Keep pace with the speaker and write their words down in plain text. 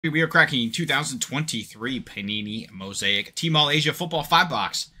We are cracking 2023 Panini Mosaic Tmall Asia Football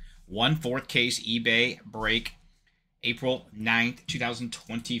 5-box. 1/4 case eBay break. April 9th,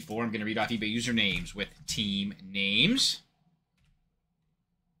 2024. I'm going to read off eBay usernames with team names.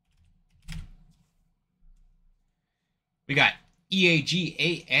 We got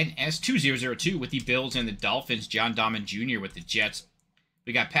EAGANS2002 with the Bills and the Dolphins. John Dahman Jr. with the Jets.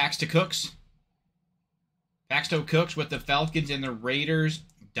 We got Paxton Cooks with the Falcons and the Raiders.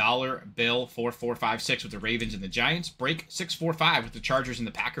 Dollar Bill 4456 with the Ravens and the Giants. Break 645 with the Chargers and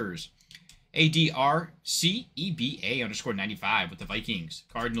the Packers. ADRCEBA_95 with the Vikings,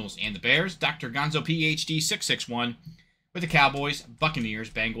 Cardinals, and the Bears. Dr. Gonzo PhD 661 with the Cowboys, Buccaneers,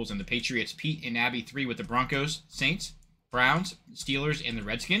 Bengals, and the Patriots. Pete and Abby 3 with the Broncos, Saints, Browns, Steelers, and the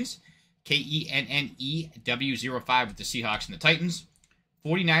Redskins. KENNEW05 with the Seahawks and the Titans.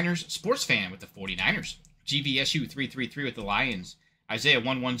 49ers Sports Fan with the 49ers. GVSU 333 with the Lions. Isaiah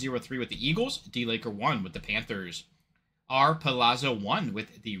 1103 with the Eagles. D. Laker 1 with the Panthers. R. Palazzo 1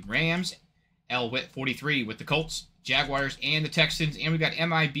 with the Rams. L. Witt 43 with the Colts, Jaguars, and the Texans. And we've got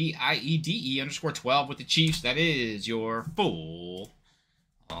MIBIEDE_12 with the Chiefs. That is your full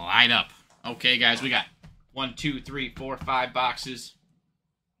lineup. Okay, guys, we got 1, 2, 3, 4, 5 boxes.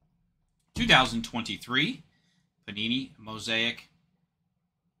 2023 Panini Mosaic.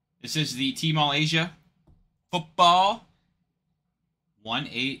 This is the Tmall Asia Football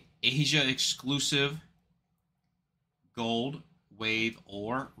 1/8 Asia exclusive gold wave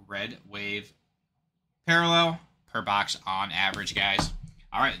or red wave parallel per box on average, guys.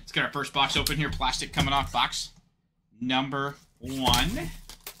 All right, let's get our first box open here. Plastic coming off box number 1.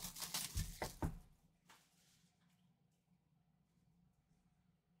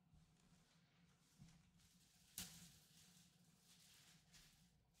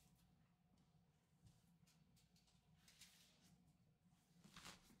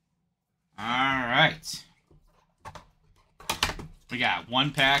 All right. We got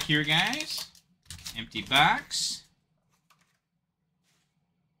one pack here, guys. Empty box.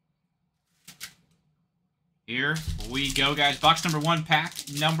 Here we go, guys. Box number 1, pack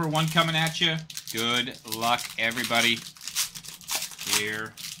number 1 coming at you. Good luck, everybody.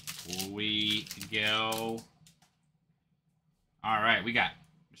 Here we go. All right, we got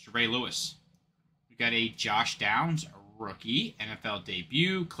Mr. Ray Lewis. We got a Josh Downs rookie, NFL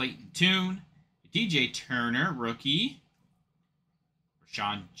debut. Clayton Tune. DJ Turner rookie.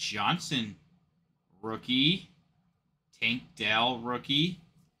 Sean Johnson, rookie. Tank Dell, rookie.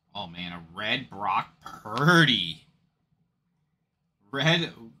 Oh, man, a red Brock Purdy.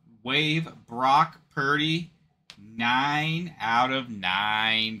 Red wave Brock Purdy. 9 out of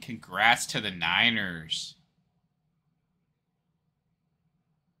 9. Congrats to the Niners.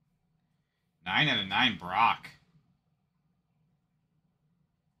 9 out of 9, Brock.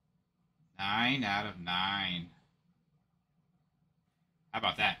 9 out of 9. How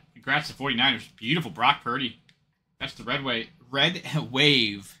about that? Congrats to 49ers. Beautiful Brock Purdy. That's the red wave.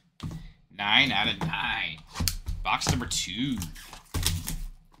 9 out of 9. Box number 2.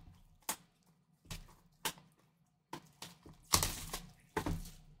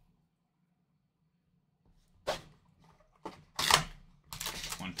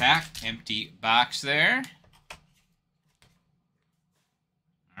 One pack. Empty box there.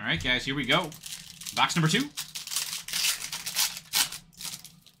 All right, guys. Here we go. Box number 2.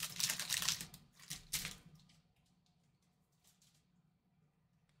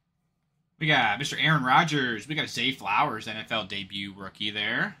 We got Mr. Aaron Rodgers. We got a Zay Flowers, NFL debut rookie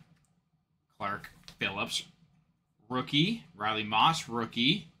there. Clark Phillips, rookie. Riley Moss,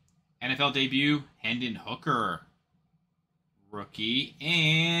 rookie. NFL debut, Hendon Hooker, rookie.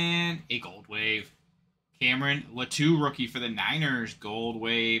 And a gold wave. Cameron Latou, rookie for the Niners, gold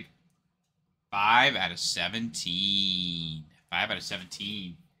wave. 5 out of 17. 5 out of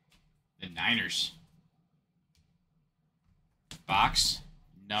 17. The Niners. Box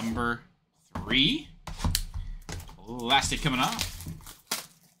number 3. Plastic coming off.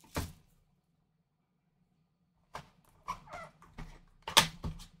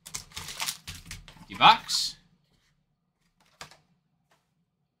 Empty box.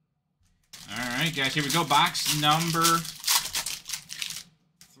 All right, guys, here we go. Box number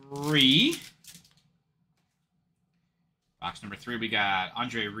 3. Box number 3, we got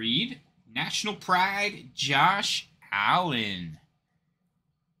Andre Reed, National Pride, Josh Allen.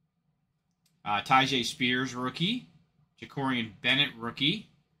 Tyjae Spears, rookie. Jacorian Bennett, rookie.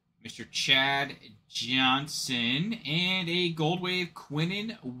 Mr. Chad Johnson. And a Gold Wave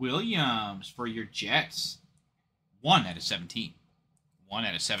Quinnen Williams for your Jets. 1 out of 17. 1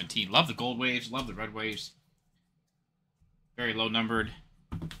 out of 17. Love the gold waves. Love the red waves. Very low numbered.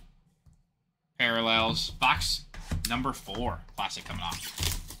 parallels. Box number 4. Classic coming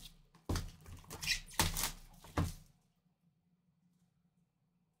off.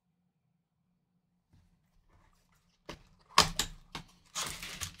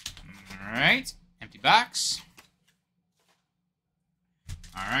 All right, empty box.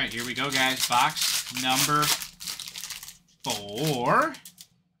 All right, here we go, guys. Box number 4.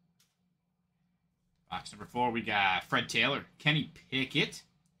 Box number 4, we got Fred Taylor, Kenny Pickett,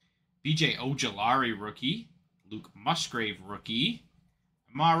 B.J. Ojulari rookie, Luke Musgrave rookie,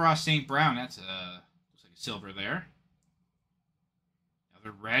 Amara St. Brown. That's looks like a silver there.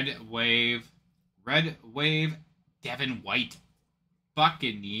 Another red wave, Devin White,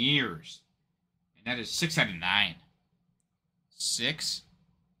 Buccaneers, and that is 6 out of 9. 6.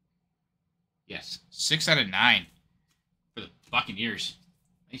 Yes, 6 out of 9 for the Buccaneers.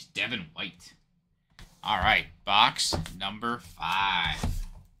 Nice Devin White. All right, box number 5.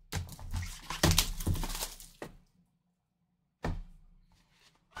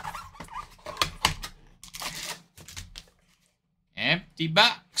 Empty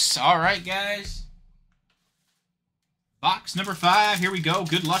box. All right, guys. Box number 5. Here we go.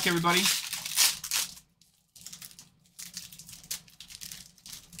 Good luck, everybody.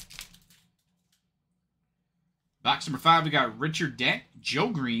 Box number 5, we got Richard Dent, Joe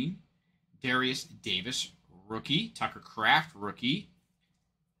Green, Darius Davis, rookie. Tucker Kraft, rookie.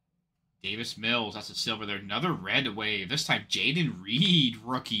 Davis Mills, that's a silver there. Another red wave. This time, Jaden Reed,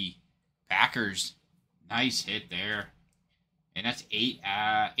 rookie. Packers. Nice hit there. And that's 8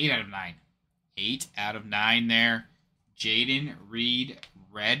 out of 9. 8 out of 9 there. Jaden Reed,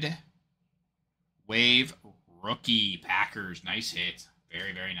 red wave, rookie. Packers. Nice hit.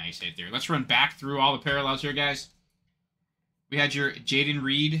 Very, very nice hit there. Let's run back through all the parallels here, guys. We had your Jaden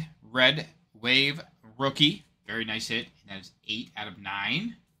Reed, red wave, rookie. Very nice hit. And that is 8 out of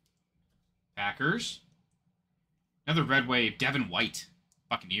 9. Packers. Another red wave, Devin White,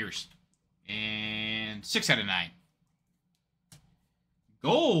 Buccaneers. And 6 out of 9.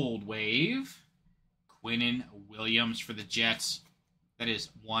 Gold wave, Quinnen Williams for the Jets. That is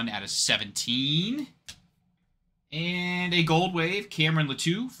 1 out of 17. And a gold wave, Cameron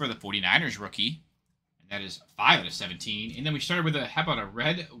Latou for the 49ers rookie. And that is 5 out of 17. And then we started with how about a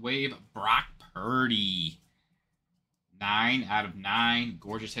red wave, Brock Purdy. 9 out of 9.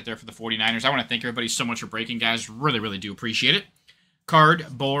 Gorgeous hit there for the 49ers. I want to thank everybody so much for breaking, guys. Really, really do appreciate it.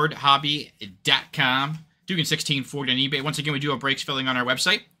 Cardboardhobby.com. Dugan 1640 on eBay. Once again, we do have breaks filling on our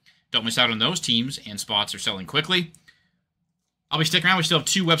website. Don't miss out on those. Teams and spots are selling quickly. I'll be sticking around. We still have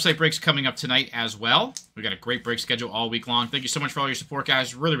 2 website breaks coming up tonight as well. We've got a great break schedule all week long. Thank you so much for all your support,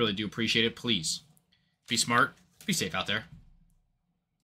 guys. Really, really do appreciate it. Please be smart. Be safe out there.